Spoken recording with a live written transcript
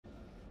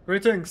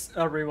Greetings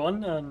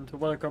everyone and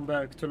welcome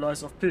back to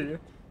Lies of P.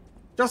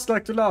 Just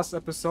like the last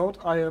episode,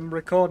 I am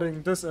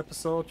recording this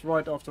episode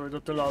right after I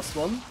did the last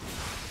one.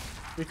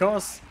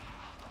 Because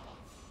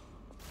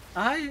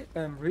I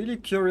am really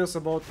curious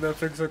about where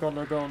things are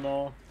gonna go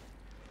now.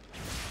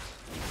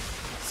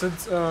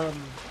 Since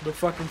the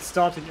fucking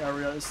starting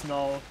area is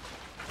now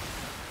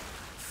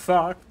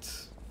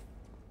fucked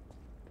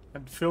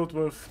and filled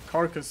with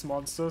carcass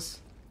monsters.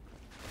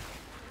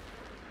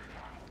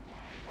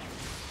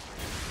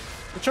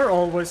 Which are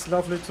always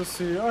lovely to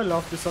see. I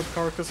love these up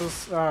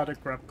carcasses. Ah, the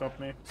crab got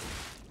me.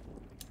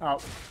 Ow.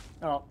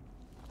 Ow.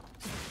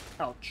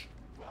 Ouch.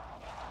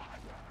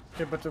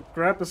 Okay, but the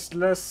grab is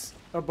less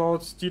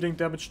about dealing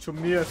damage to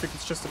me. I think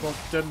it's just about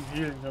them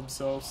healing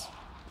themselves.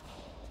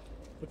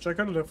 Which I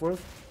can live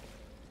with.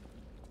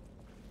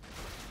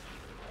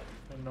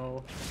 And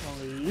no,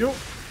 only you.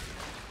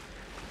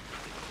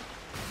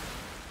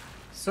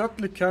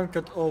 Certainly can't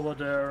get over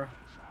there.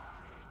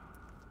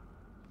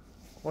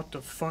 What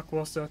the fuck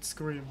was that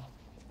scream?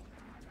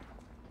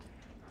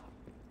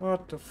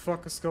 What the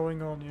fuck is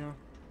going on here?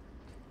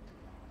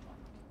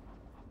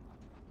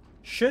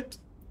 Shit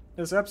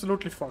is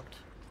absolutely fucked.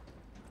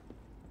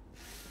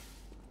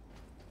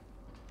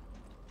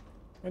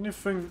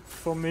 Anything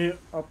for me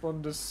up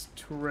on this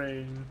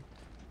terrain?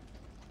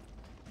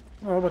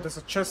 Oh, but there's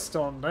a chest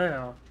down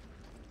there.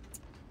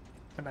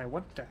 And I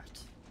want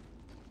that.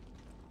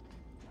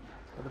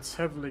 But it's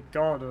heavily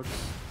guarded.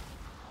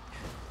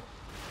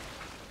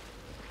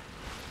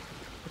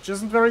 Which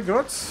isn't very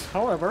good,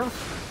 however,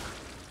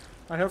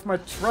 I have my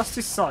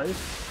trusty scythe,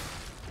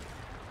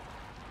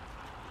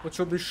 which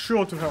will be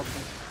sure to help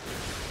me.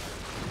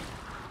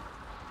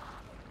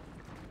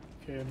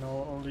 Okay,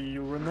 now only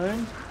you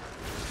remain.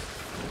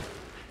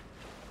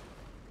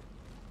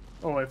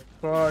 Oh,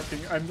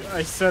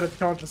 I said it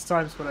countless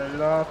times, but I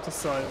love the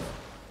scythe.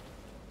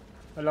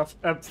 I love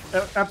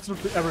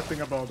absolutely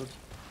everything about it.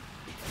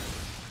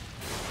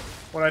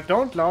 What I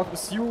don't love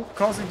is you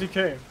causing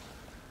decay.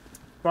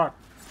 Fuck.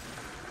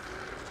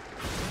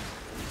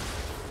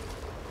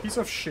 Piece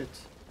of shit.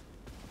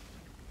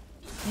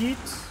 Eat.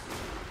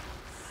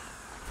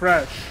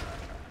 Fresh.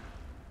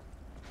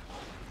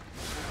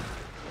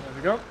 There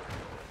we go.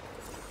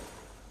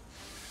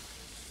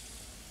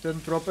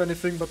 Didn't drop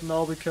anything, but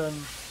now we can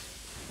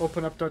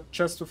open up that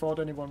chest without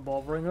anyone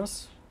bothering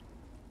us.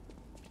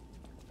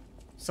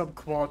 Some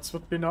quartz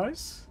would be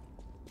nice.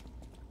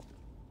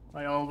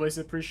 I always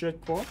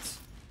appreciate quartz.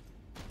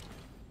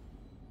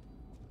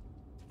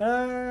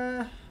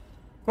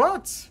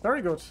 Quartz!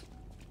 Very good.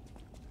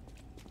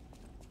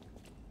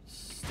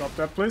 Stop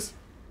that, please.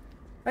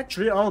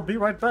 Actually, I'll be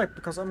right back,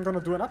 because I'm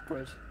gonna do an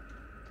upgrade.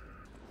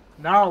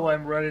 Now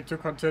I'm ready to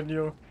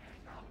continue.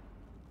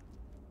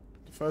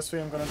 The first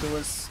thing I'm gonna do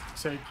is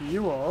take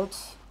you out.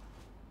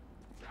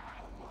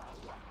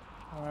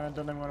 And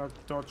then I'm gonna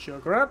dodge your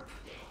grab.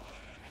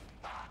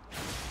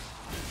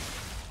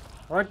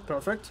 Right,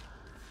 perfect.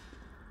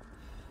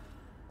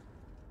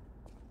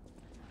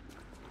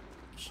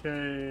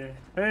 Okay.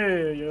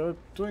 Hey, you're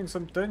doing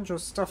some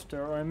dangerous stuff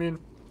there. I mean,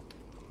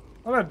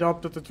 I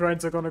doubt that the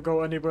trains are gonna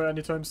go anywhere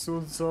anytime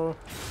soon, so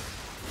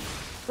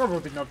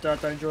probably not that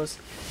dangerous.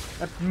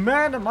 And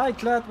man, am I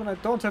glad when I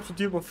don't have to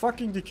deal with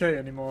fucking decay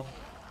anymore.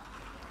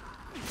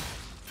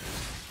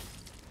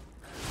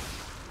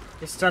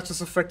 The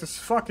status effect is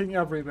fucking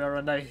everywhere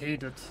and I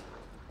hate it.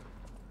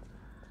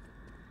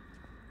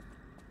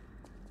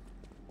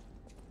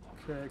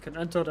 Okay, I can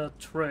enter that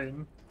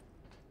train.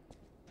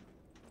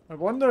 I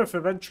wonder if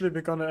eventually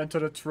we're gonna enter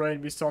the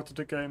train we started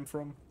the game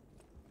from.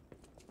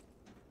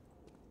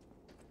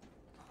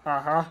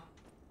 Aha.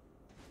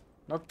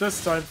 Not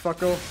this time,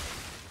 fucko.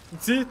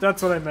 See,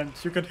 that's what I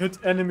meant. You can hit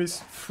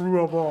enemies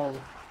through a wall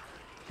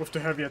with the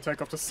heavy attack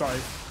of the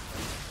scythe.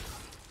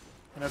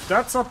 And if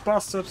that's not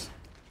busted,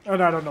 then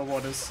I don't know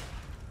what is.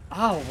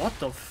 Ow, what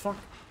the fuck?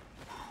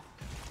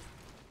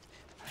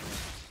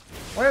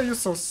 Why are you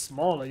so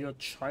small? Are you a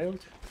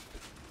child?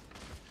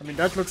 I mean,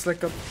 that looks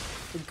like an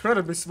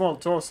incredibly small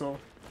torso.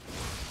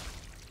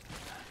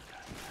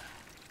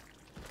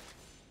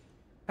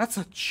 That's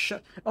a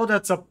oh,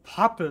 that's a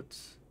puppet.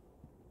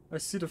 I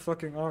see the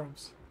fucking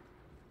arms.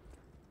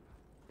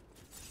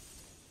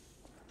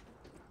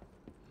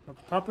 A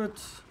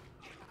puppet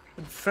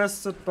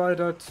infested by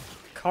that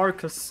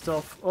carcass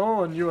stuff.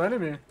 Oh, a new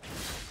enemy.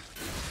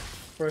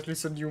 Or at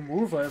least a new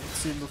move I haven't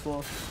seen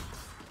before.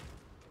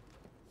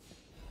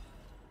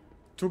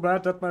 Too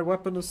bad that my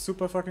weapon is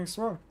super fucking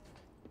strong.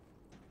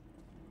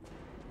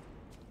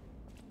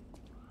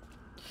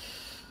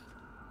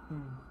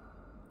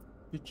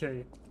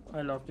 Decay.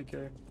 I love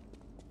Decay.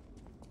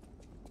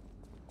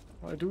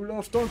 I do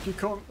love Donkey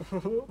Kong.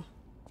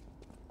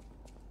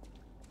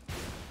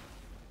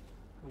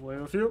 Away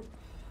with you.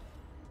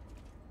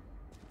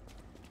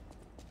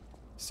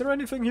 Is there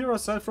anything here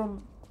aside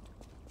from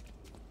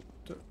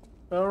the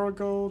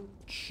Argo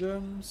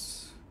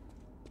gems?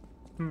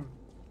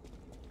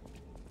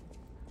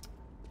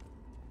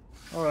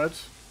 Alright.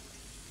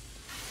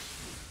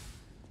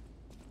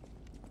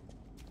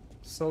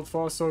 So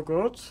far so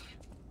good.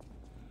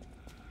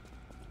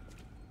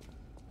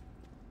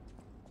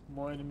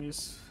 More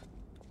enemies.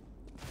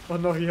 Oh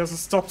no, he has a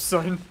stop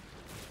sign.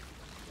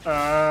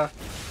 And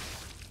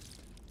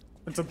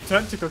some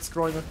tentacles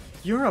growing up.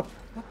 You're a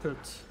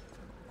puppet.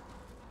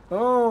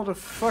 Oh, the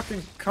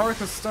fucking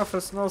carcass stuff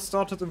has now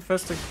started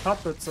infesting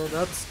puppets, so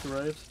that's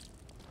great.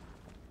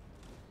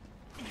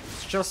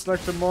 It's just like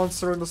the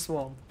monster in the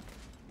swamp.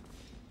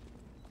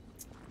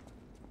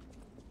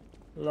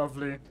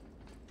 Lovely.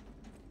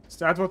 Is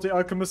that what the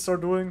alchemists are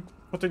doing?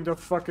 Putting their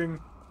fucking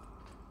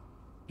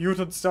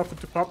mutant stuff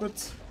into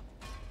puppets?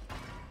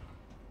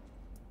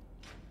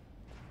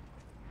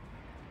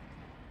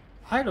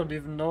 I don't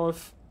even know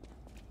if...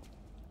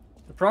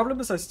 The problem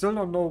is I still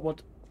don't know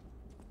what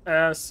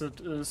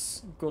acid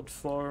is good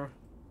for.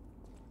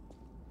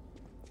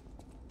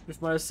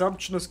 If my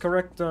assumption is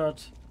correct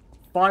that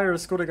fire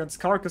is good against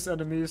carcass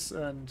enemies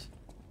and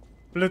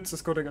blitz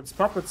is good against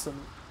puppets, then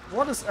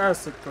what is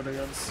acid good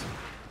against?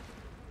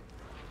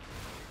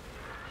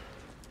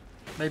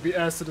 Maybe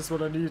acid is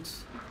what I need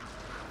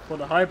for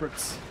the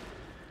hybrids.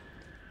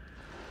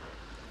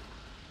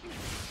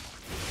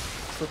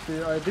 That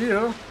the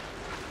idea.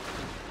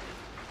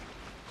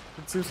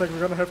 It seems like we're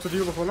gonna have to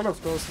deal with a lot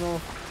of those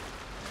now.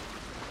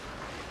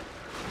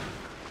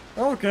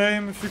 Oh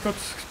game, if you could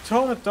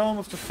tone it down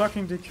with the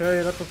fucking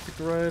decay, that would be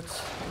great.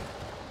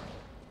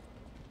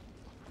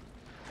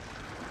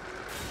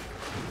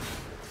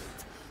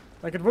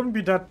 Like, it wouldn't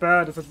be that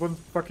bad if it wouldn't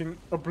fucking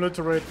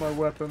obliterate my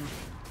weapon.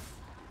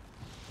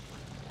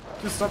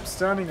 Just stop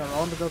standing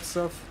around with that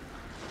stuff.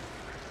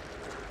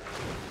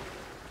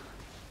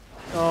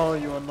 Oh,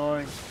 you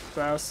annoying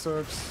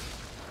bastards.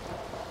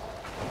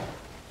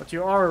 But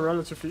you are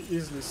relatively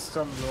easily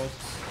stun blocked.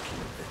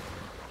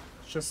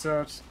 It's just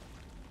that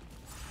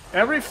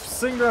every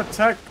single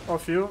attack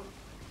of you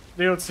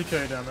deals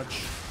decay damage.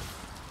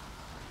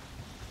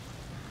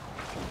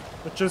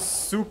 Which is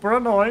super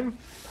annoying.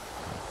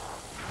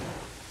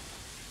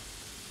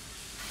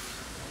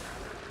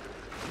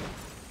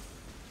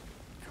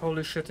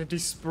 Holy shit, and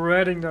he's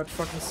spreading that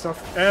fucking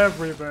stuff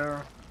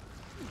everywhere.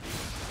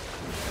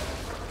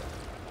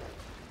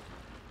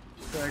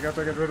 Okay, I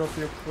gotta get rid of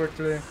you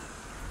quickly.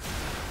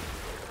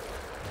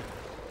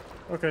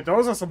 Okay,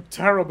 those are some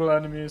terrible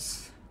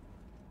enemies.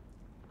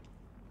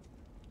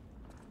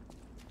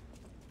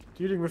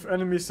 Dealing with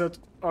enemies that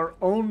are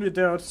only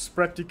there to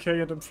spread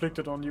decay and inflict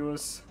it on you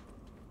is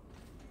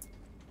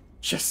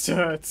just,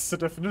 it's the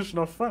definition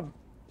of fun.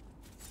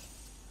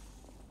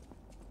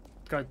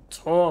 Guy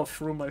tore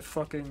through my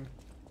fucking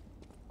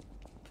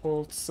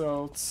pulse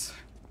cells.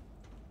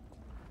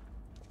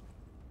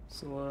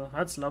 So,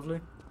 that's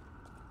lovely.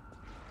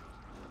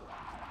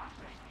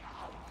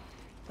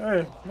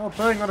 Hey, no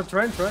playing on the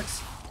train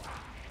tracks.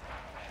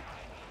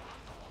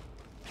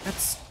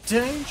 That's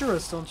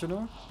dangerous, don't you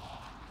know?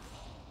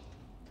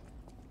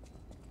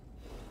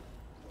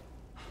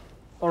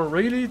 Or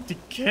really?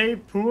 Decay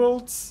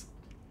pools?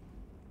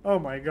 Oh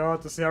my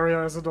god, this area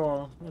has it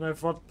all. And I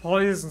thought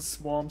poison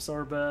swarms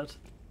are bad.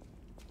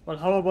 But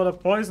how about a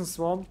poison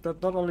swarm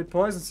that not only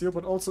poisons you,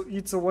 but also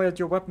eats away at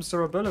your weapon's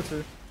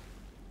durability?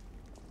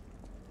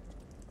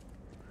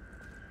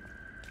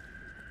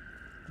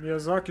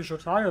 Miyazaki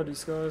should hire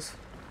these guys.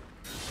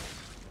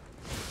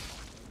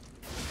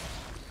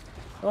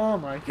 Oh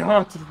my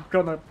god, it's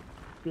gonna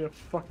be a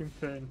fucking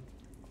pain.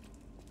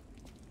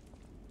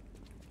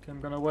 Okay,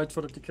 I'm gonna wait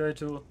for the decay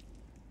to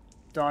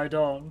die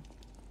down.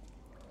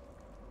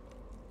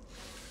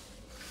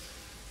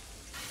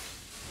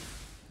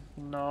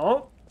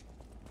 No.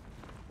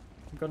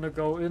 I'm gonna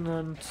go in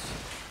and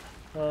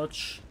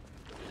touch.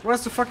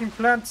 Where's the fucking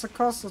plant that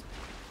caused the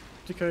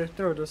decay?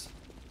 There it is.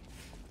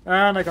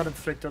 And I got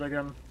inflicted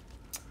again.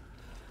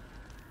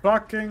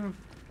 Fucking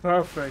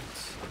perfect.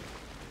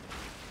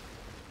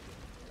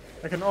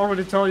 I can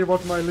already tell you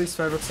what my least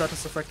favorite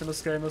status effect in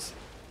this game is.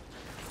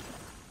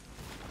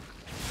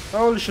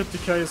 Holy shit,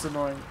 decay is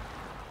annoying.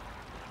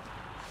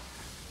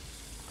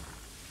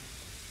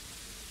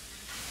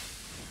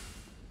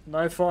 And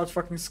I thought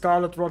fucking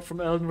Scarlet Rot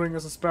from Elden Ring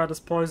is as bad as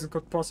poison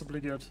could possibly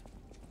get.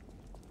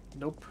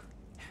 Nope.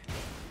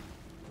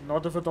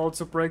 Not if it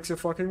also breaks your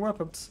fucking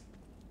weapons.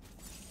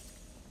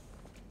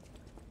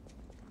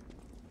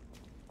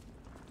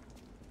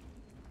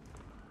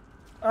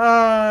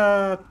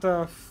 What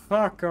the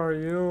fuck are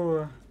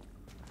you?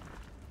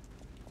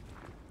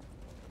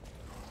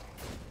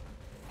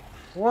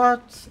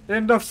 What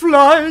in the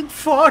flying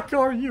fuck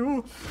are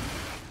you?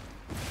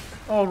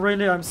 Oh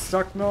really, I'm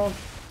stuck now?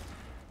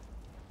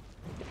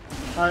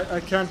 I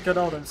can't get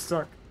out, I'm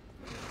stuck.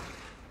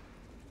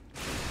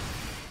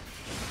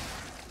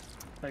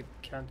 I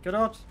can't get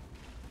out.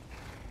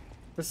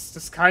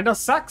 This kinda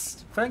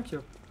sucks. Thank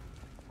you.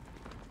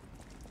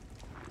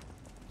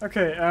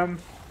 Okay,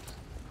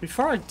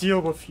 before I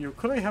deal with you,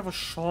 could I have a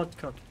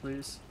shortcut,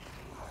 please?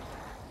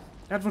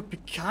 That would be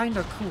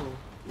kinda cool.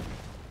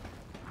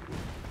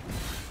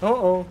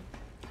 Uh-oh.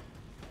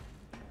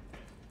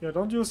 Yeah,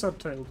 don't use that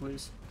tail,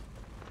 please.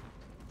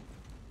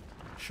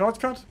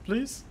 Shortcut,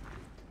 please?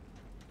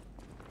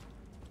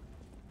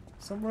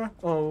 Somewhere?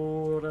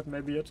 Oh, that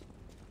may be it.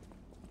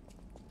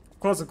 Of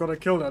course I'm gonna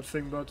kill that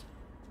thing, but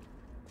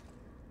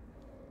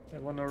I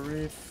wanna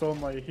refill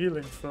my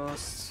healing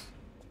first.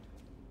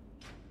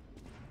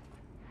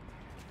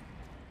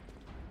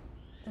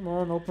 Come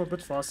on, open a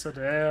bit faster.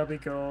 There we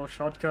go.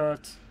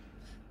 Shortcut.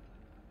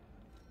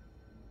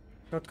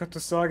 Shortcut to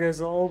Saga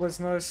is always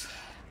nice.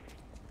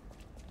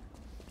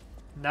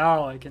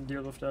 Now I can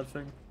deal with that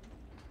thing.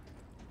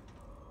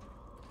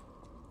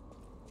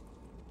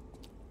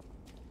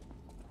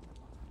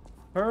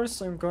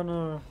 First, I'm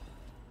gonna...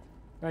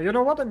 you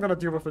know what? I'm gonna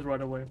deal with it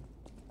right away.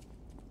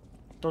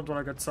 Don't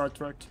wanna get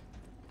sidetracked.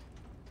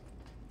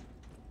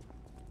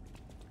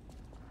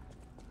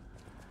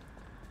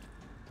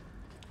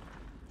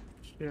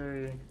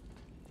 Okay.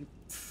 You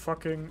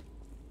fucking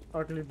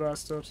ugly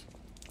bastard.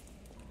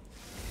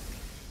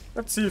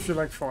 Let's see if you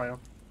like fire.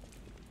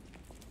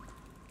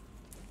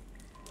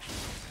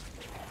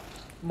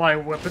 My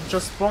weapon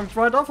just bonked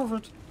right off of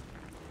it.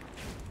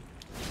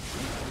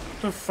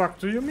 The fuck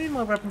do you mean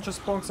my weapon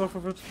just bonks off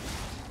of it?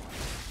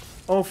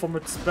 Oh, from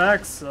its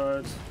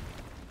backside.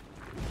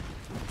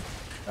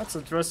 That's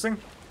interesting.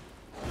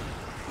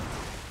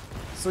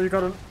 So you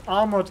got an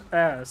armored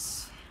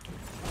ass.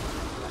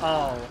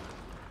 Ow.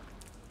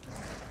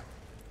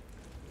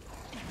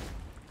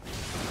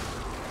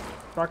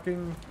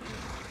 Fucking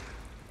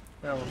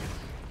hell.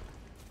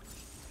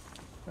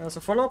 There's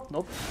a follow-up?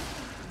 Nope.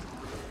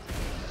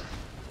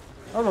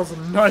 That was a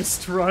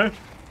nice try.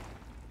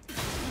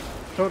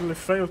 Totally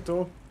failed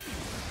though.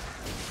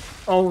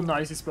 Oh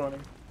nice, he's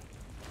burning.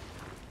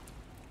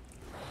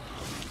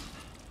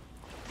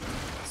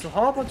 So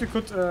how about you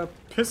could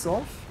piss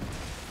off?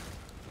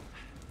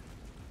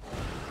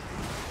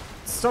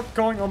 Stop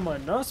going on my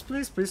nerves,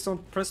 please. Please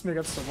don't press me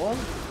against the wall.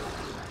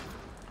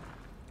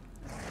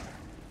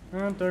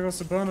 And there goes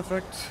the burn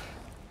effect.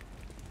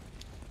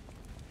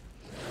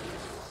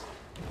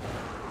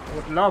 I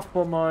would love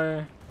for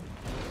my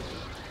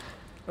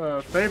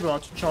Fable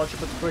to charge a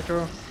bit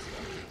quicker.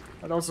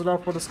 I'd also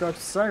love for this guy to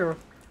stagger.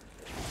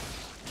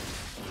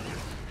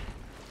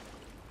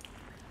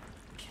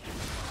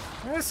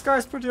 This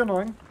guy's pretty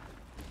annoying.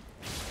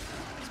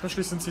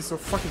 Especially since he's so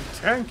fucking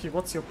tanky.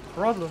 What's your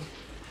problem?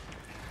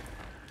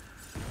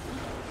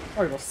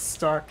 Oh, he was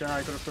stuck. Yeah,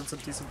 I could have done some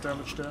decent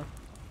damage there.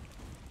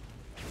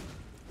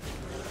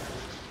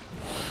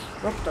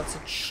 Oh, that's a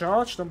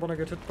charge. Don't want to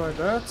get hit by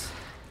that.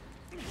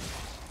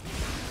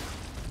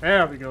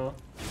 There we go.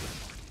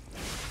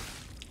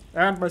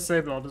 And my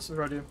Sablard is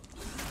ready.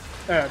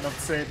 Not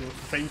Sable,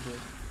 Fable.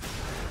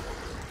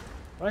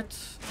 Right.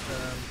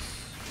 And...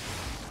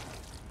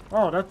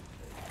 oh, that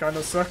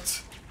kinda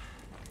sucked.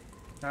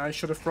 I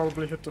should have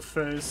probably hit the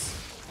face.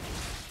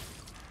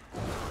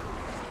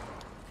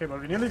 Okay,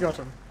 but we nearly got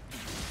him.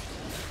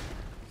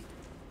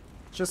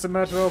 Just a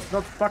matter of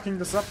not fucking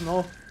this up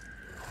now.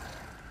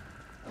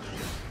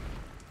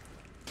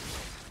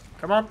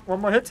 Come on,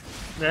 one more hit.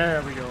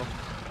 There we go.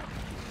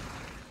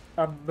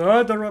 A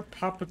Murderer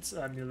Puppet's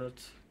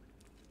Amulet.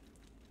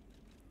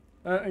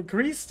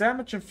 Increased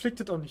damage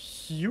inflicted on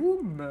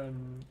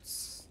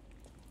humans.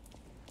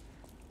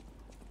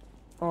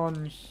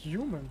 On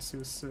humans,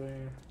 you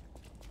say?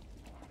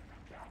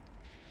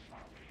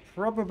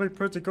 Probably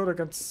pretty good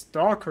against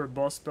Stalker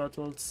boss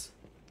battles.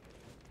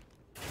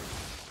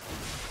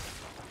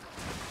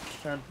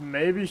 And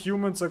maybe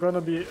humans are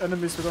gonna be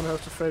enemies we're gonna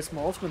have to face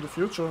more often in the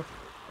future.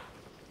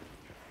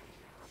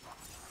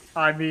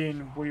 I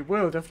mean, we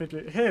will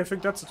definitely... hey, I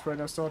think that's the train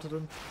I started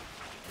in.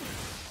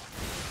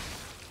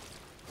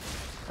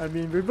 I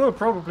mean, we will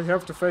probably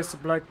have to face the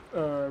Black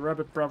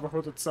Rabbit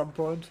Brotherhood at some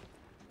point.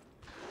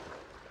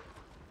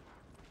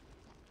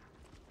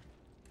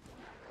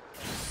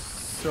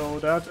 So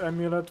that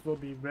amulet will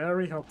be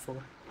very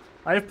helpful.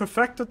 I have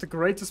perfected the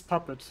greatest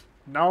puppet.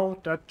 Now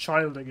that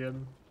child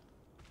again.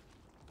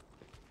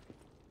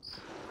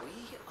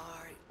 We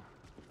are...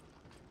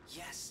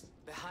 yes,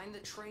 behind the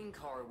train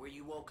car where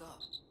you woke up.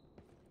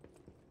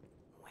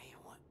 Wait,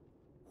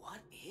 what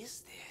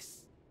is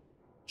this?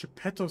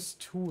 Geppetto's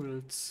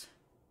tools.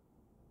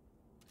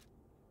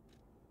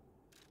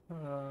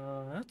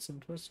 That's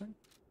interesting.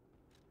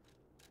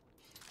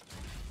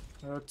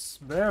 That's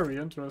very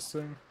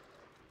interesting.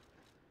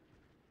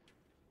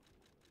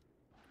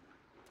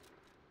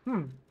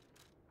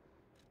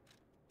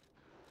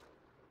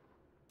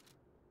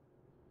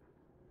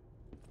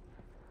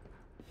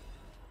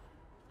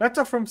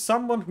 Letter from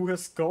someone who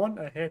has gone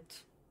ahead.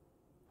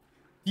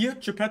 Dear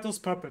Geppetto's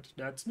puppet,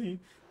 that's me,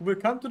 who will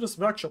come to this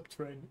workshop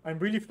train. I'm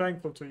really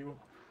thankful to you.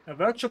 A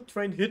workshop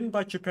train hidden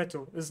by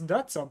Geppetto, isn't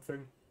that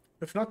something?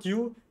 If not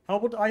you, how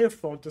would I have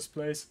found this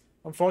place?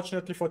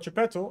 Unfortunately for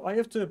Geppetto, I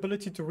have the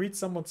ability to read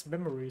someone's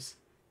memories.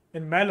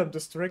 In Malum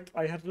district,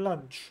 I had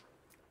lunch.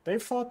 They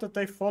thought that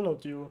they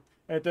followed you.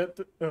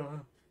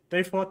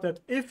 They thought that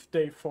if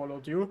they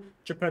followed you,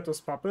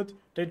 Geppetto's puppet,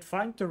 they'd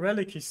find the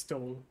relic he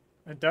stole.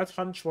 And that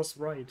hunch was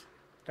right.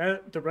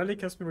 The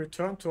relic has been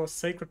returned to a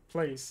sacred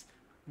place.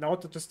 Now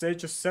that the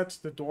stage is set,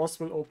 the doors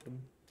will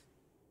open.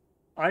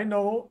 I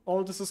know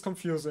all this is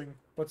confusing,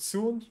 but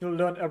soon you'll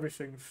learn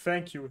everything.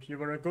 Thank you, you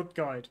were a good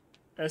guide.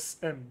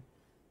 SM.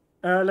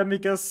 Let me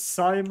guess,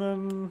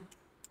 Simon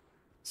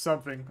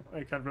something.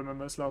 I can't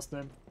remember his last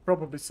name.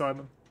 Probably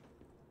Simon.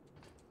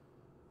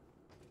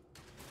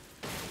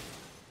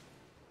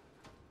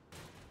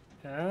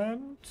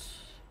 And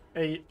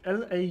a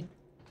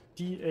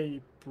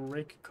LADA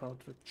brake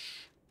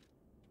cartridge.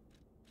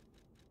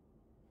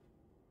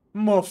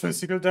 More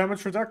physical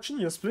damage reduction,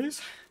 yes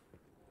please.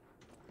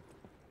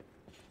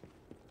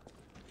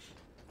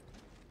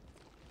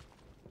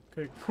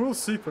 Okay, cool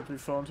secret we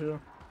found here.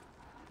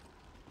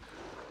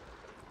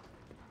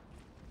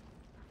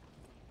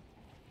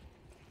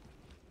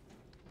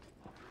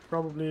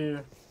 Probably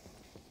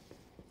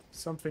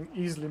something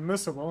easily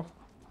missable.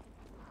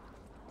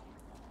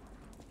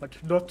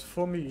 But not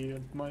for me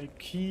and my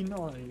keen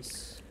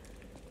eyes.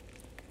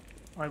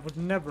 I would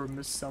never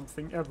miss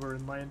something ever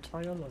in my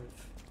entire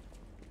life.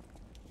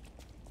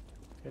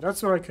 Okay,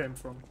 that's where I came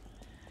from.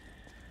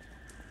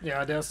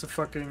 Yeah, there's the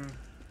fucking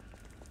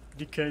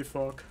decay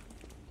fog.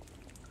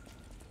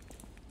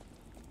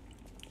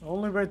 The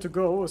only way to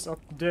go is up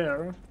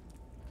there.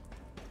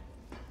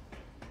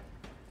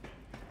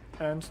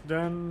 And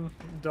then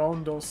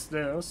down those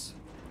stairs.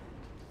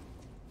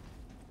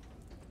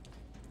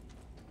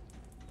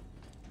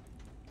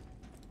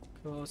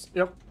 Cause,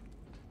 yep,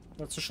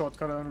 that's a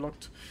shortcut I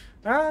unlocked.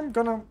 I'm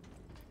gonna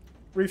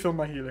refill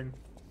my healing.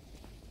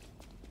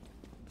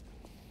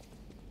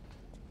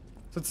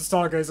 Since the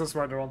Stargazer's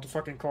right around the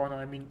fucking corner,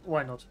 I mean,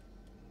 why not?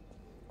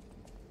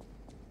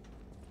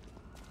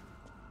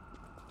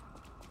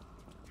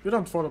 You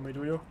don't follow me,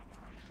 do you?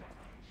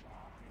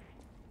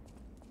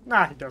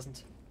 Nah, he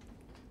doesn't.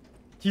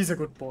 He's a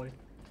good boy.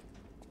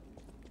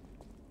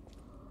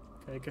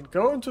 Okay, I can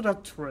go into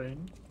that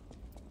train.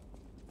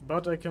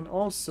 But I can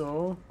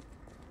also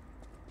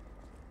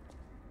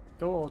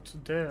go out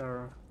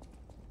there.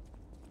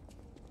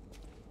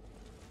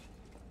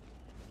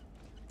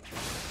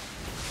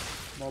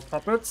 More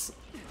puppets.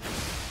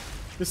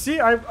 You see,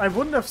 I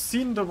wouldn't have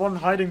seen the one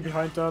hiding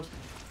behind that.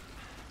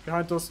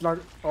 Behind those like...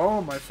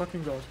 Oh my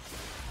fucking god.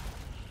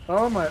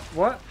 Oh my...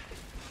 What?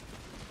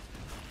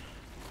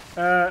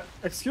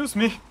 Excuse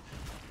me.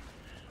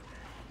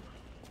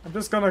 I'm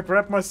just gonna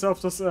grab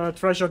myself this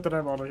treasure that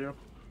I'm out of here.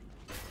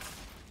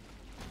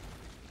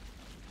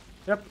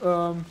 Yep,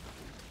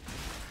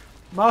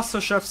 Master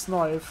Chef's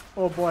knife.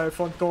 Oh boy, I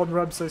found Gordon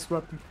Ramsay's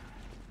weapon.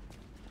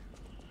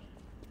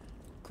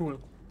 Cool.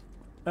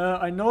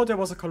 I know there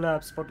was a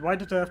collapse, but why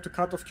did I have to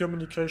cut off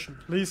communication?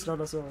 Please let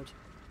us out.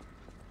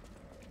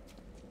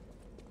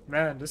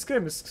 Man, this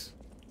game is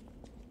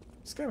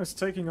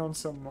taking on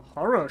some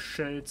horror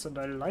shades, and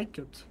I like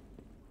it.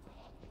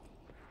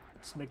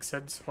 This makes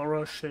sense,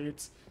 horror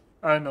shades.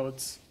 I know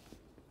it's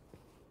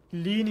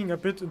leaning a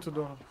bit into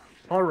the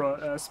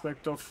horror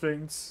aspect of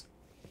things.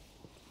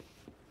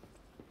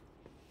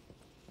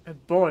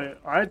 And boy,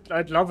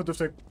 I'd love it if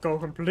they go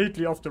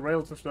completely off the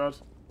rails with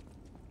that.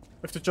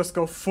 If they just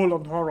go full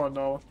on horror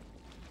now.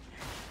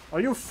 Are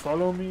you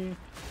follow me?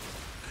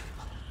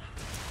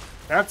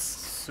 That's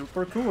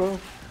super cool.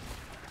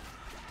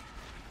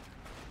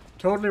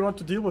 Totally want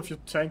to deal with you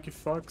tanky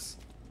fucks.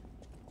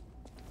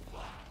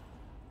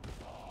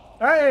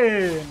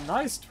 Hey,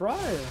 nice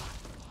try.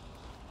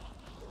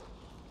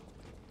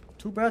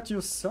 Too bad you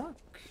suck.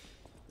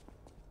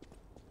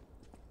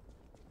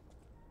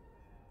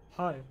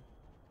 Hi.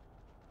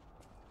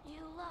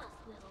 You lost,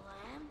 little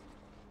lamb.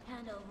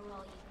 Hand over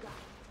all you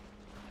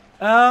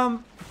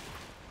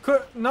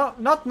got. No,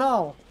 not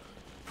now.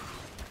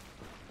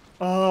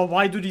 Oh,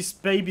 why do these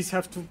babies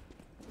have to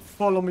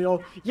follow me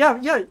all?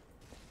 Yeah.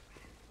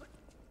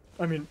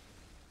 I mean,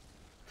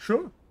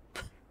 sure.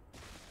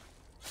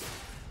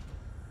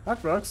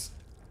 That works.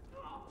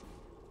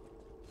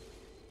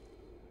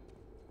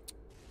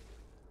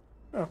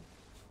 Yeah.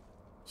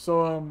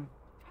 So,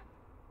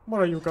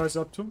 what are you guys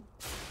up to?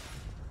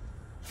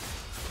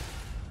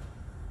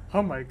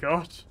 Oh my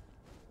god.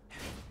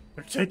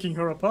 They're taking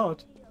her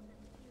apart.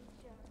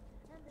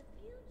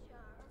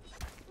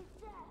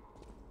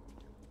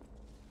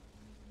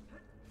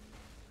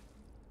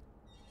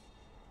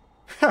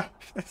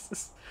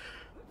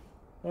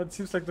 Well, it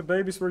seems like the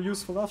babies were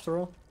useful after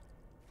all.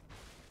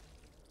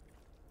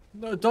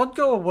 No, don't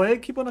go away,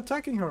 keep on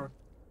attacking her.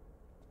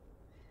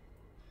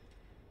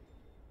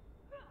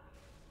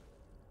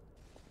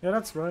 Yeah,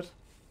 that's right.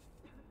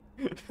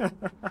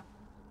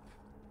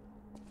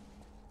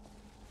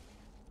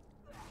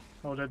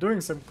 Oh, they're doing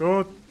some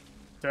good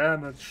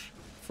damage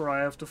before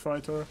I have to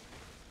fight her.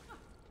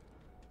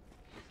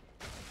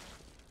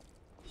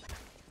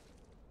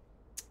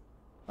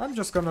 I'm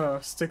just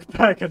gonna stick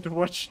back and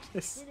watch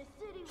this. In a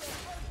city where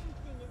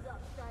everything is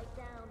upside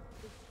down,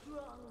 the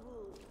strong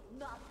rule,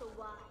 not the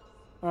wise.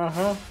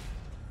 Uh-huh.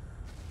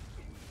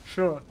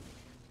 Sure.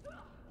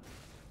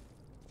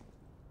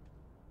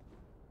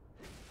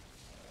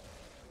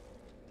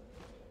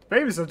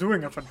 Babies are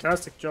doing a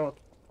fantastic job.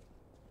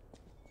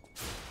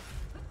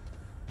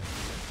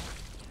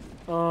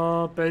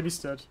 Baby's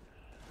dead.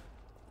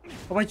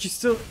 Oh wait, she's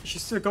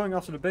still going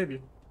after the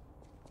baby.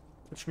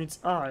 Which means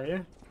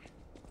I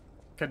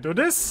can do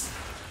this.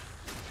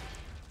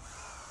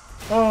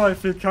 Oh, I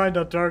feel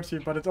kinda dirty,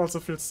 but it also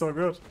feels so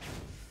good.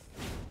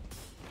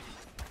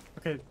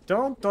 Okay,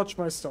 don't dodge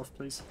my stuff,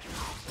 please.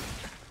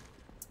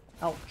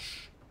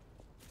 Ouch.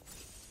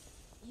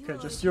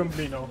 Okay, just you and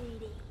me now.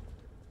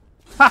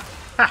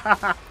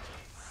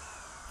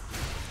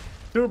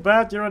 Too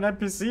bad you're an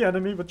NPC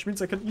enemy, which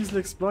means I can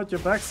easily exploit your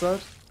backside.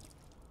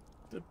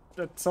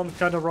 That sounded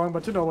kind of wrong,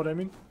 but you know what I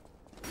mean.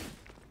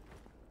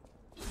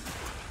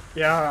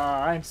 Yeah,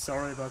 I'm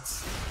sorry,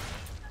 but...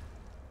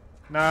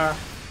 Nah.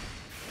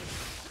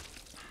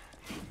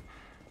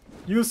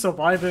 You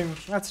surviving,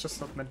 that's just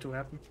not meant to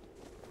happen.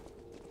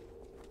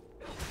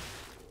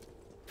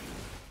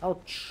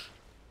 Ouch.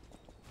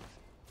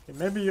 Okay,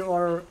 maybe you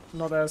are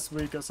not as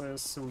weak as I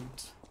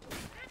assumed.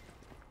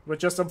 We're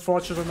just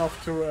unfortunate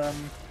enough to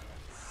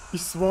be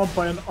swarmed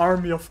by an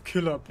army of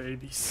killer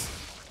babies.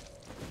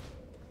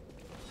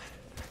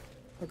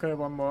 Okay,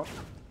 one more.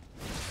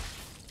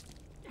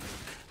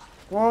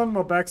 One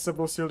more backstab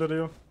will seal the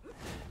deal.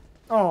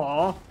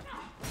 Aww.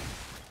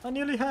 I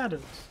nearly had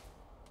it.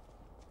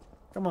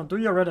 Come on, do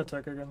your red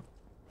attack again.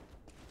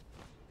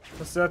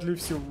 Because that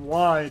leaves you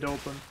wide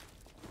open.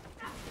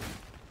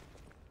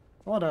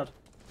 Or that.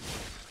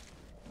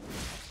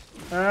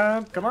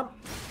 And come on.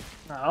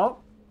 Now.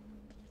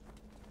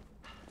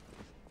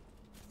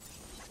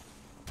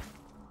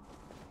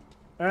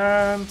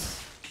 And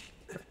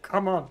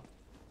come on.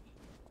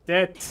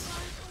 Dead. I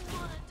don't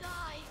want to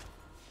die.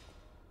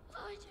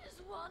 I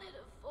just wanted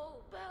a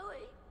full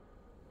belly.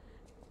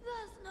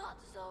 That's not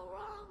so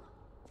wrong.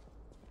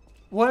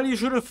 Well, you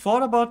should have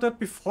thought about that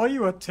before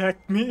you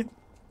attacked me.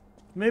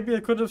 Maybe I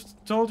could have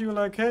told you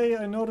like, hey,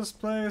 I know this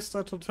place,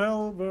 that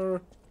hotel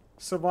where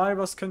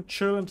survivors can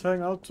chill and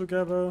hang out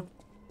together.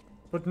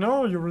 But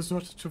no, you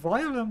resorted to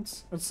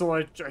violence. And so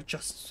I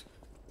just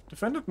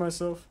defended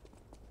myself.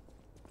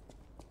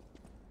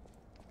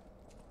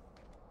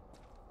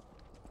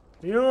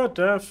 Your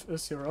death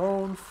is your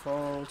own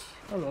fault.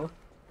 Hello.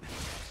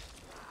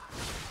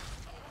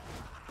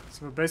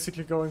 So we're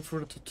basically going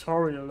through the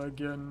tutorial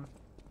again.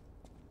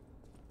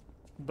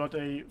 But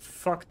a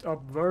fucked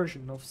up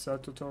version of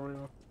that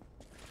tutorial.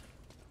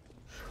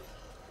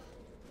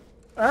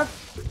 That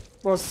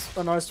was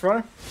a nice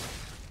try.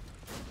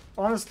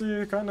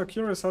 Honestly, kinda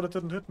curious how that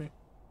didn't hit me.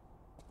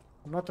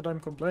 Not that I'm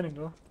complaining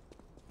though.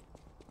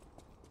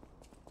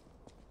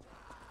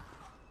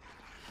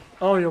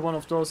 Oh, you're one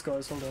of those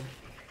guys, hold on.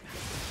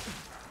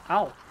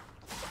 Ow!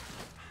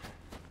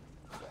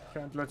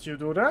 Can't let you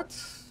do that.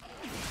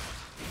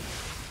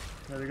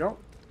 There we go.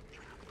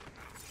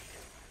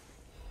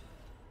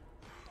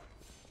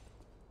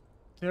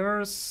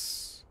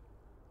 There's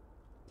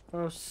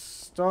a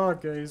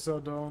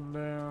stargazer down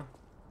there.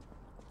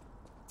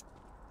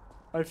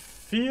 I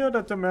fear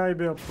that there may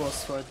be a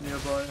boss fight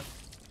nearby.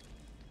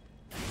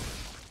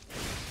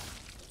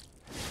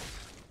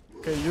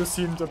 Okay, you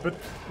seemed a bit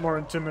more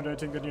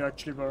intimidating than you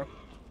actually were.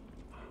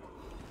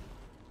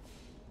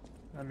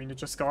 I mean, you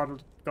just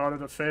guarded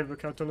a favor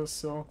catalyst,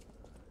 so...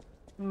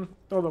 don't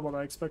know what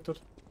I expected.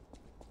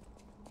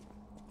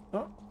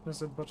 Oh,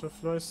 there's a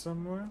butterfly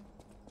somewhere.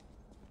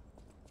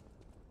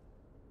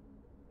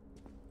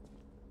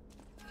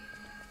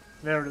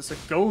 There is a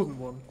golden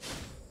one.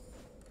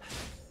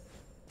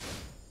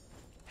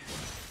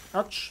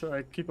 Ouch,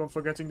 I keep on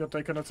forgetting that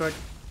I can attack.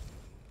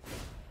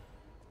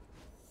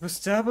 The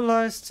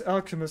stabilized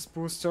alchemist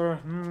booster,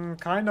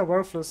 kinda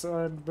worthless,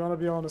 I'm gonna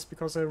be honest,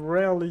 because I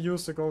rarely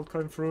use the gold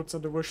coin fruits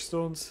and the wish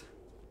stones.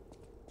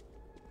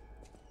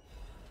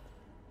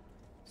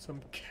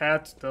 Some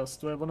cat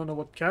dust. Do I wanna know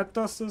what cat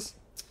dust is?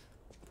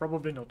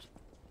 Probably not.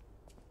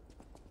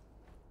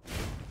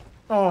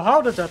 Oh,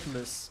 how did that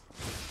miss?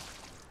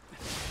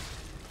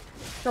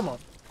 Come on.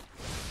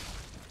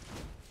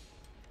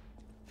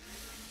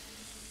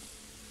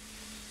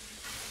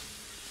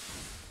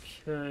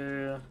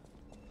 Okay.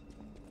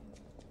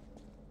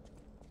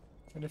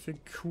 Anything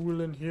cool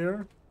in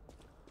here?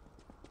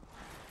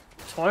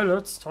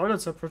 Toilets.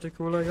 Toilets are pretty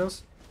cool, I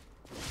guess.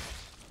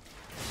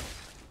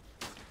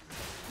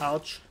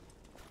 Ouch.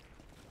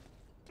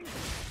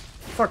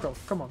 Fuck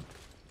off, come on.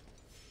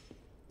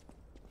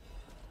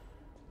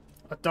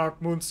 A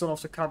Dark Moonstone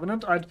of the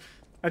Covenant.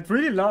 I'd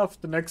really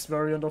love the next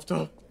variant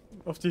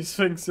of these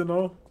things, you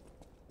know.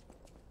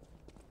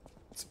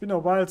 It's been a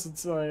while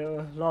since I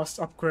last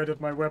upgraded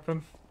my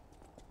weapon.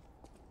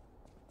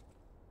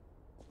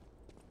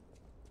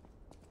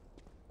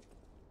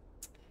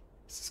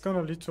 Is this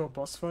gonna lead to a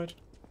boss fight?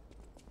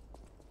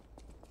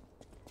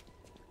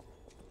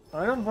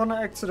 I don't wanna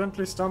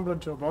accidentally stumble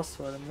into a boss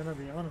fight, I'm gonna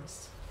be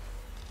honest.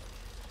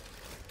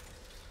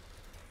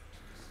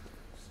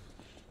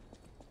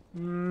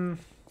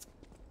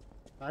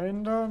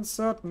 Kinda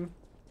uncertain.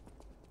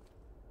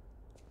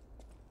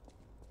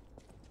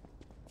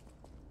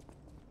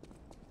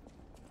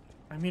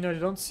 I mean, I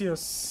don't see a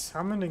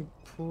summoning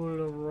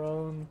pool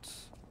around.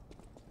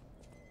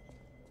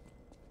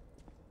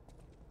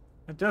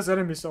 And there's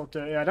enemies out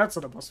there. Yeah, that's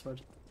not a boss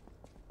fight.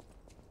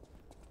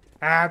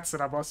 That's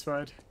not a boss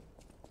fight.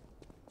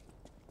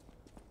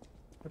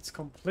 It's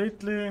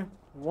completely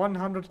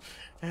 100.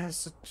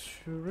 There's a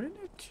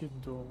Trinity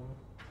door.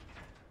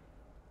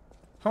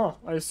 Huh,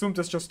 I assumed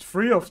there's just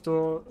 3 of the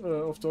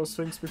of those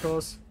things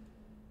because,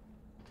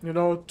 you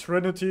know,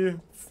 Trinity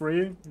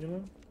 3, you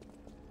know?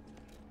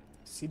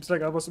 Seems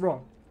like I was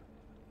wrong.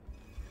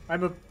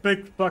 I'm a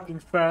big fucking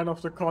fan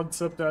of the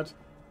concept that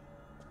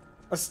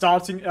a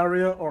starting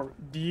area, or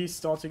the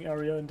starting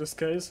area in this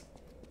case,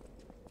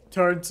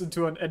 turns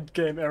into an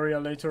endgame area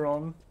later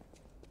on.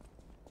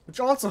 Which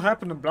also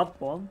happened in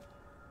Bloodborne.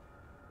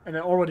 And I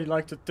already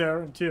liked it there,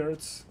 and here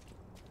it's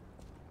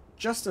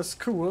just as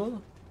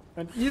cool,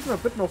 and even a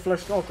bit more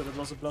fleshed out than it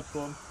was in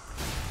Bloodborne.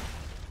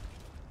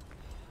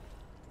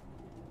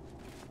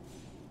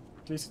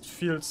 At least it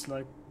feels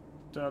like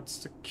that's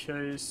the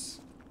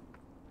case.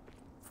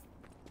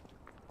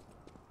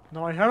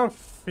 Now I have a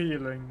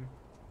feeling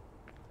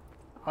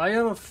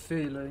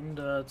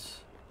that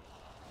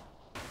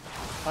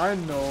I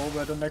know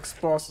where the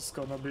next boss is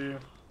gonna be.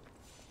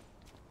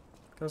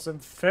 Because I'm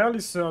fairly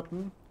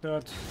certain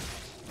that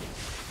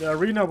the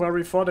arena where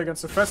we fought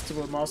against the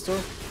festival master,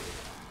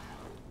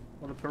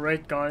 or the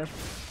parade guy,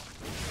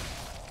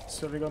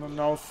 so we're gonna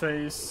now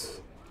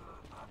face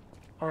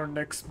our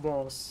next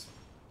boss.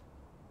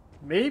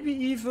 Maybe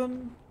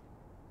even...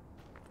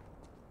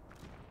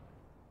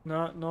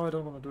 No, I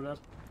don't want to do that.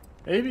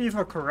 Maybe even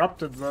a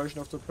corrupted version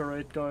of the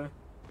parade guy.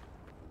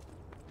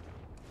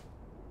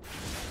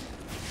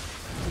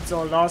 Since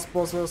our last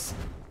boss was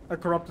a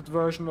corrupted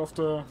version of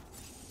the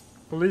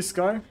police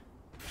guy.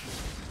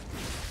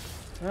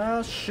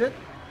 Ah, shit.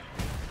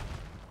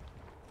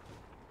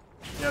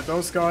 Yeah,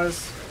 those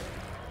guys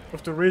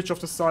with the reach of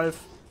the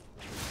scythe,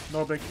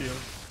 no big deal.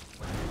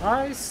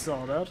 I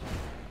saw that.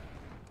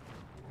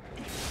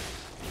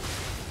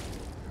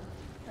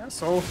 Yeah,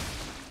 so...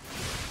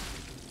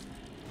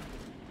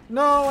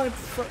 No,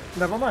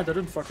 never mind, I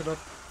didn't fuck it up.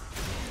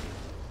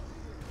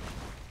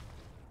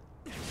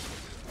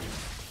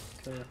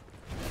 Okay.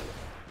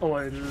 Oh,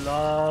 I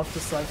love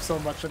the scythe so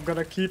much, I'm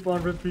gonna keep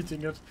on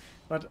repeating it.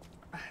 But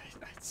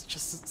it's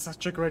just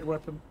such a great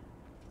weapon.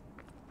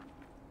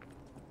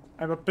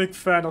 I'm a big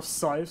fan of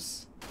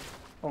scythes.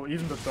 Oh,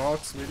 even the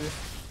dogs, really.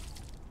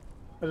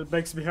 And it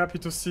makes me happy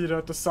to see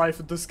that the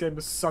scythe in this game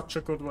is such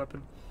a good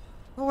weapon.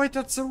 Oh wait,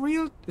 that's a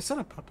real... Is that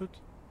a puppet?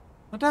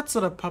 No, that's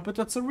not a puppet,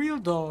 that's a real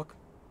dog.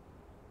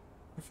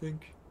 I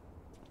think.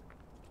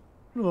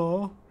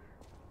 Oh,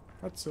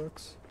 that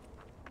sucks.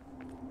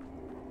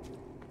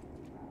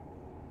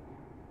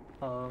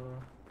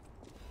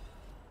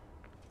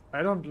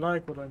 I don't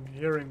like what I'm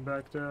hearing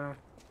back there.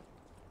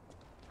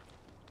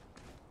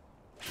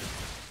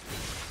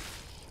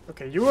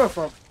 Okay, you have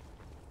a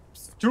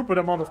stupid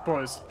amount of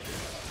poise.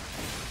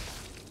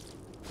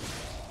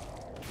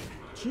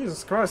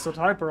 Jesus Christ, that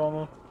hyper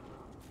armor.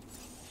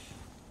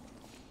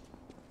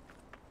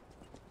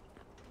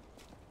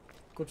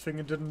 Good thing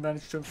it didn't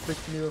manage to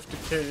inflict me with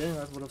Decay,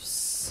 that would have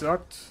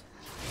sucked.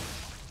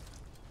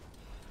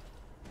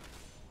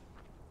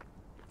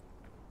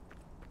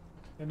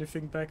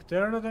 Anything back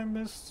there that I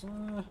missed?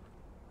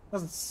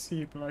 Doesn't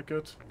seem like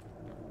it.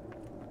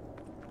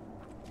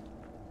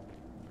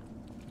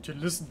 Did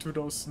you listen to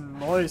those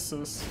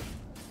noises?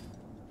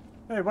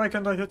 Hey, why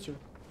can't I hit you?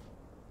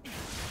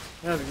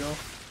 There we go.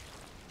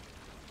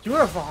 You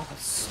have a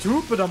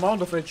stupid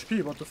amount of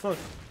HP, what the fuck?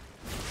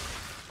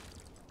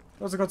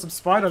 Also got some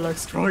spider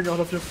legs growing out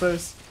of your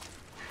face.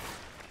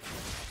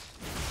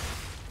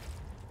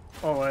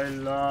 Oh, I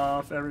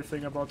love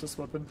everything about this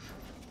weapon.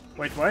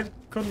 Wait, why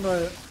couldn't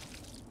I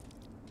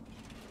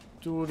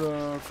do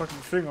the fucking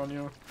thing on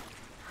you?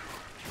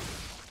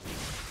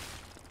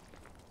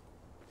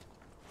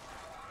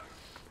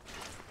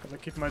 Gotta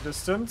keep my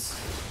distance.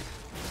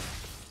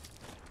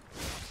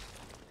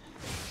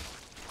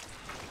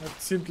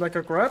 That seemed like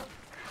a grab.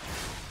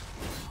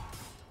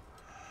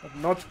 But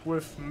not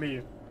with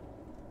me.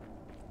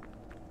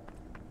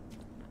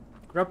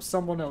 Grab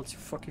someone else, you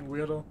fucking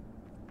weirdo.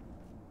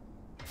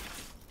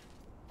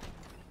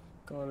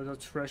 Got a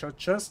treasure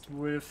chest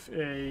with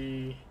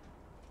a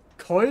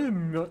coil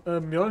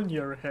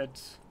Mjolnir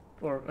head.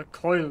 Or a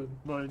coil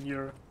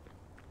Mjolnir.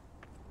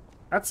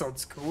 That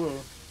sounds cool.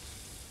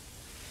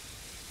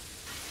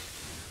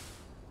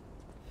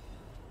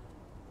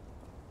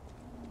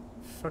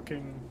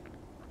 Fucking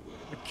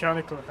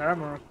mechanical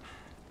hammer.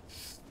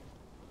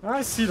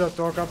 I see that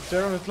dog up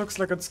there and it looks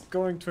like it's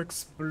going to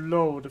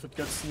explode if it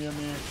gets near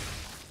me.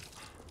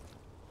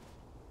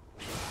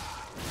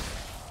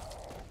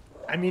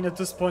 I mean, at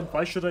this point,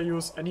 why should I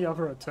use any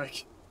other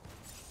attack?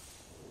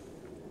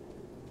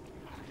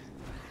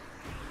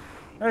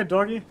 Hey,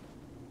 doggy.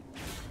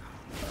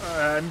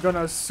 I'm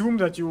gonna assume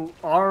that you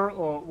are,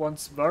 or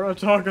once were a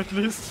dog at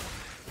least.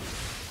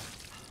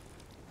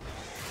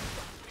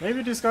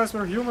 Maybe these guys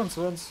were humans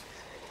once.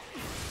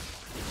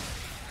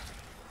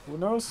 Who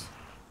knows?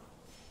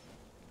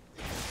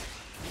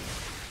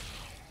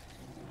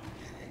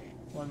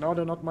 Well, now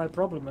they're not my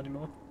problem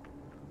anymore.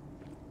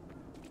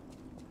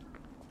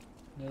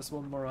 There's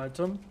one more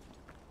item.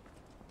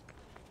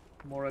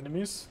 More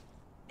enemies.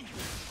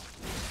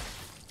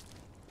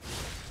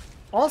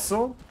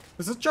 Also,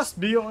 is it just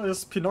me or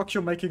is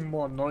Pinocchio making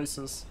more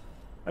noises?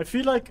 I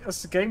feel like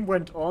as the game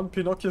went on,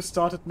 Pinocchio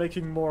started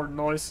making more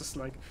noises,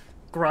 like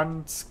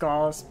grunts,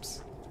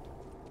 gasps,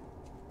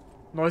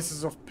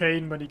 noises of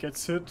pain when he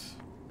gets hit.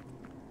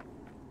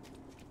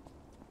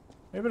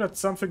 Maybe that's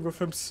something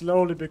with him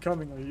slowly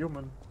becoming a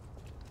human.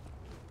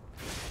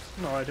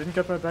 No, I didn't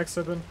get my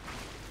backstab in.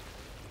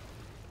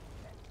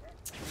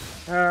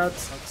 That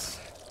sucks.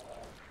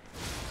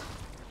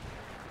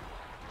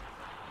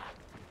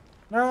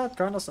 That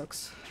kinda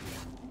sucks.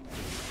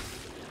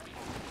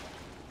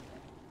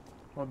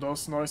 Oh,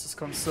 those noises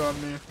concern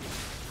me.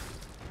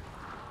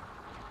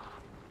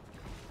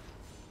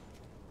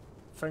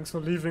 Thanks for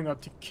leaving a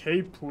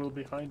decay pool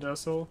behind,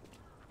 asshole.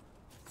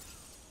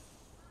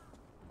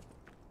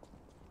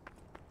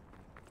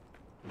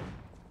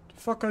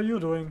 The fuck are you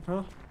doing,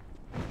 huh?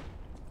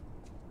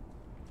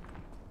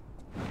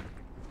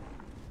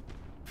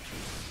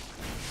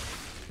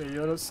 Okay,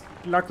 you're just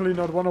luckily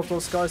not one of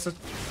those guys that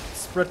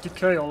spread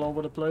decay all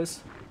over the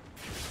place.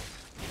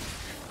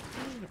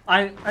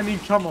 I mean,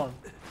 come on.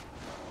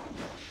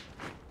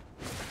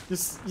 You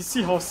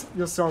see how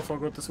yourself how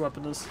good this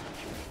weapon is.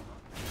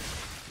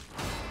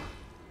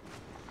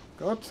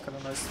 Good, got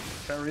a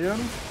nice parry in.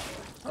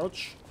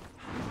 Ouch.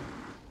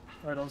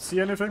 I don't see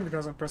anything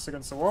because I'm pressed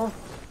against the wall.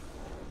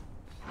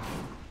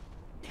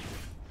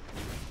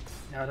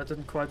 Yeah, that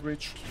didn't quite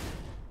reach.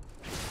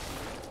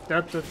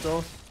 That did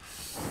though.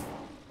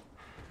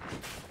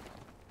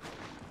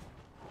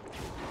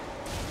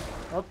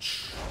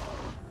 Ouch.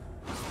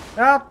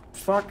 Ah,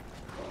 fuck.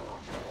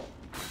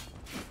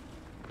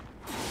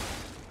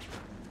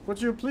 Would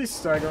you please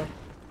stagger?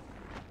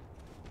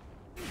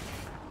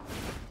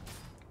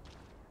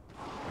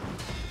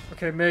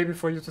 Okay, maybe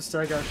for you to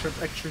stagger I should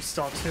actually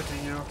start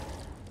hitting you.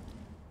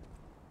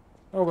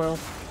 Oh well.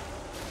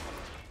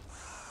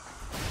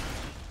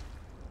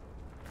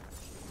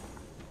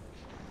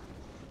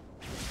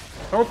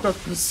 Hope that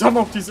some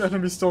of these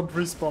enemies don't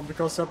respawn,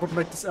 because that would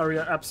make this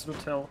area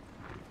absolute hell.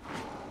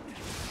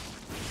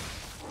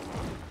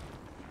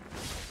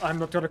 I'm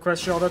not gonna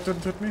question how that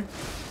didn't hit me.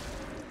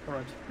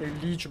 Alright, a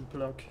Legion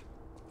plug.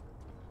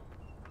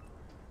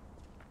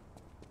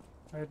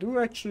 I do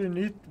actually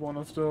need one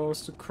of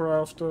those to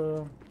craft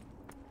the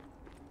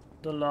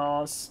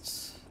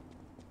last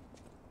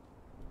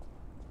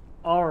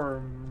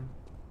arm.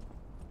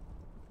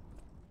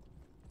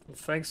 Well,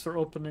 thanks for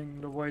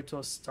opening the way to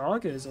a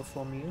stargazer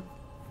for me.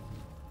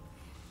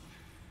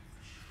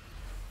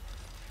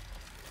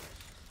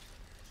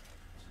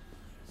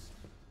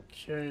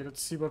 Okay,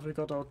 let's see what we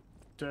got out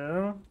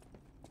there.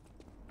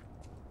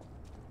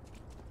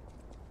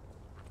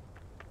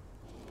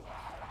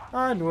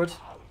 I knew it.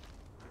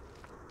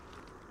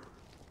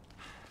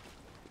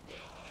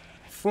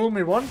 Fool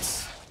me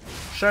once,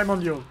 shame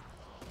on you.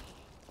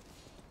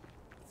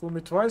 Fool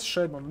me twice,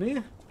 shame on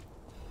me.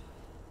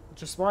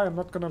 Which is why I'm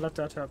not gonna let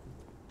that happen.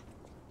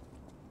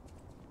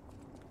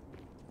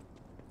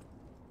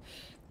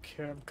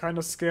 Okay, I'm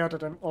kinda scared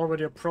that I'm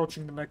already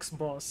approaching the next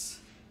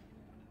boss.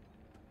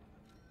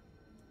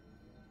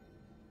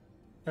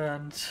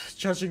 And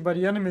judging by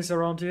the enemies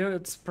around here,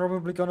 it's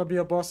probably gonna be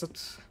a boss that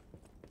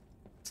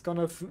it's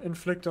gonna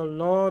inflict a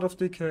lot of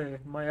decay.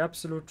 My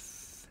absolute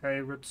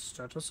favorite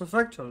status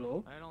effect,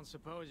 hello. I don't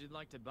suppose you'd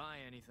like to buy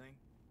anything?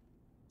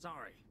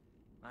 Sorry,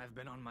 I've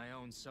been on my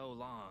own so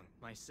long,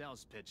 my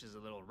sales pitch is a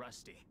little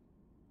rusty.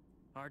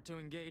 Hard to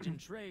engage in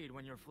trade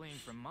when you're fleeing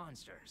from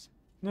monsters.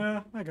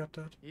 Yeah, I got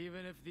that.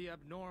 Even if the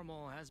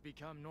abnormal has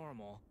become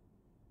normal,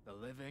 the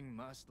living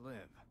must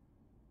live.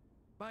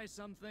 Buy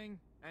something,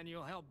 and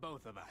you'll help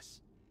both of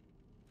us.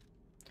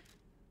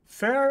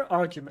 Fair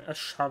argument. A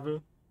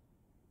shovel.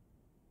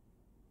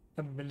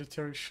 A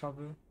military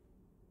shovel.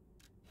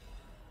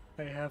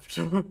 I have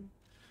to.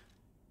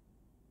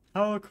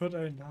 How could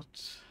I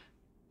not?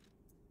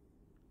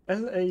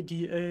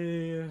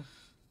 LADA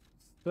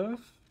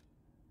stuff?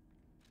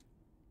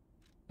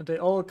 And they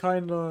all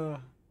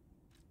kinda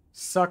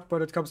suck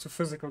when it comes to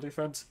physical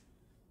defense.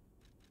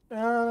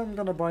 I'm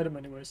gonna buy them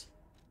anyways.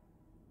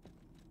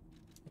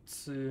 Let's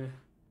see.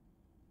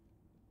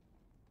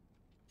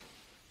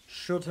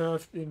 Should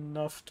have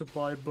enough to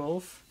buy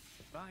both.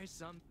 Buy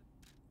some.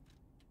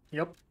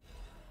 Yep.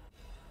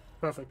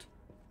 Perfect.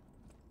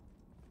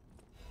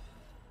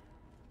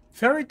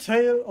 Fairy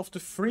Tale of the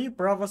Three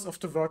Brothers of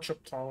the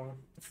Workshop Tower.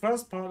 The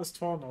first part is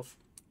torn off.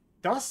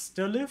 Thus,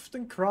 there lived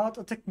in Krat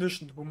a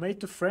technician who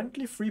made the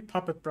friendly free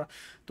puppet bra-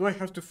 Do I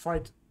have to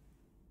fight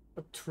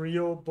a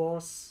trio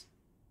boss?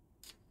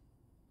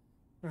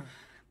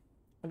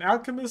 An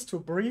alchemist who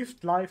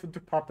breathed life into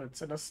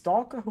puppets, and a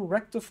stalker who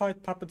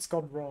rectified puppets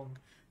gone wrong.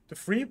 The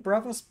three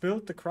brothers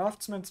built the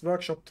craftsman's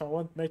workshop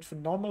tower and made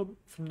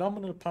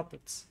phenomenal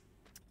puppets.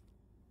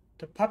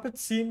 The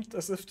puppets seemed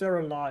as if they're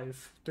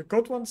alive. The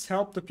good ones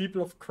helped the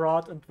people of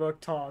Krat and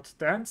worked hard,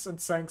 danced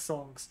and sang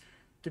songs.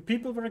 The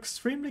people were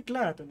extremely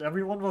glad and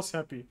everyone was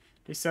happy.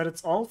 They said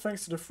it's all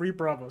thanks to the three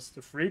brothers.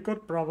 The three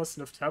good brothers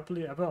lived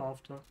happily ever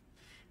after.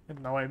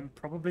 And now I'm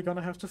probably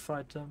gonna have to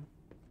fight them.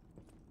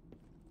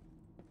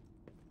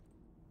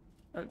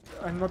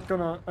 I'm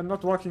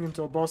not walking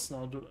into a boss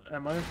now,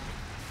 am I?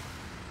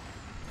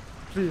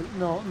 Please,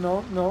 no,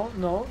 no, no,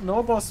 no,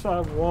 no boss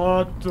fight.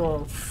 What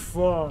the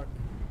fuck?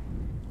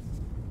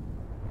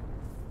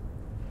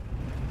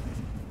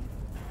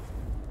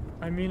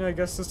 I mean, I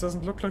guess this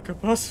doesn't look like a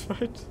boss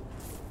fight.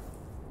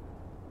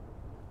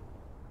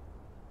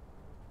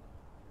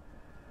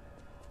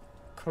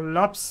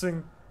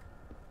 Collapsing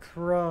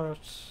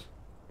Krat.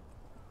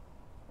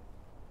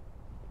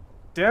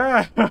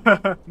 Damn!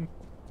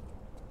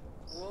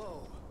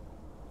 Whoa.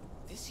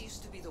 This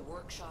used to be the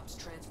workshop's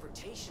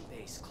transportation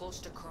base, close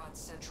to Krat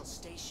Central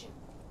Station.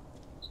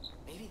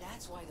 Maybe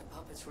that's why the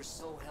puppets were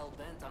so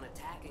hell-bent on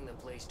attacking the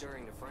place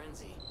during the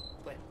frenzy.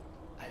 But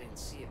I didn't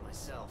see it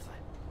myself.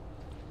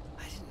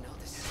 I didn't know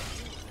the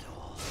scale of it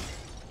all.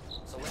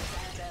 So let's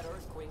add that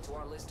earthquake to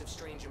our list of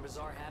strange and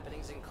bizarre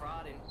happenings in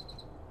Krat and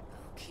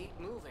keep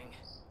moving.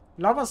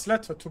 Lover's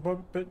letter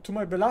to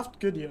my beloved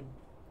Gideon.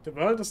 The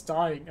world is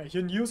dying. I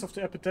hear news of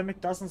the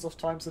epidemic dozens of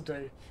times a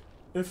day.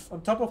 If,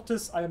 on top of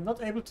this, I am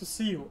not able to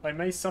see you, I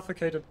may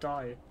suffocate and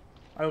die.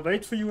 I'll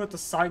wait for you at the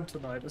sign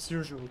tonight, as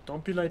usual.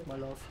 Don't be late, my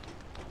love.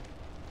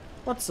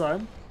 What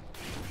sign?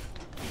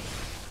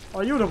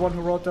 Are you the one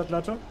who wrote that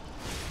letter?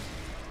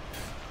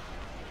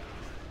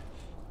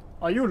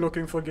 Are you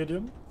looking for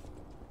Gideon?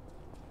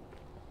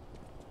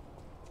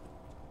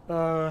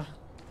 Oh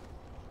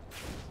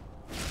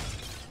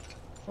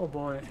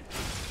boy.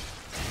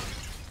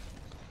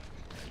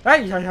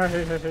 Hey, hey, hey,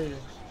 hey, hey, hey.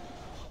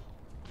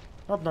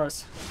 Not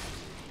nice.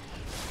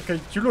 Okay,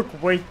 you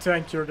look way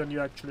tankier than you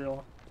actually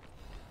are.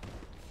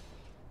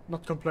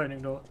 Not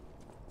complaining though.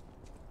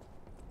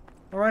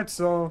 Alright,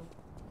 so...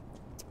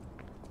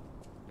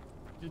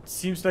 it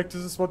seems like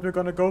this is what we're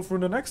gonna go through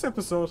in the next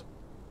episode.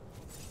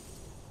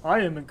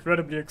 I am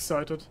incredibly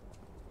excited.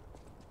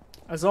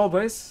 As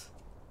always,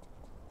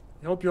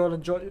 I hope you all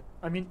enjoy...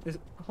 I mean,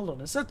 hold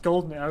on, is that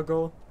golden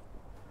ergo?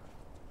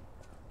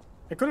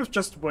 I could have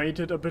just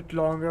waited a bit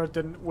longer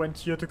than went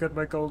here to get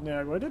my golden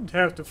ergo. I didn't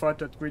have to fight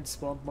that green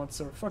swamp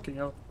monster. Fucking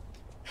hell.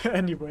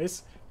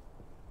 Anyways.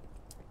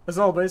 As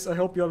always, I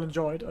hope you all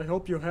enjoyed. I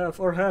hope you have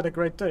or had a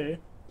great day.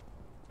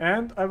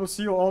 And I will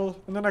see you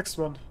all in the next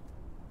one.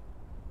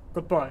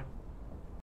 Goodbye.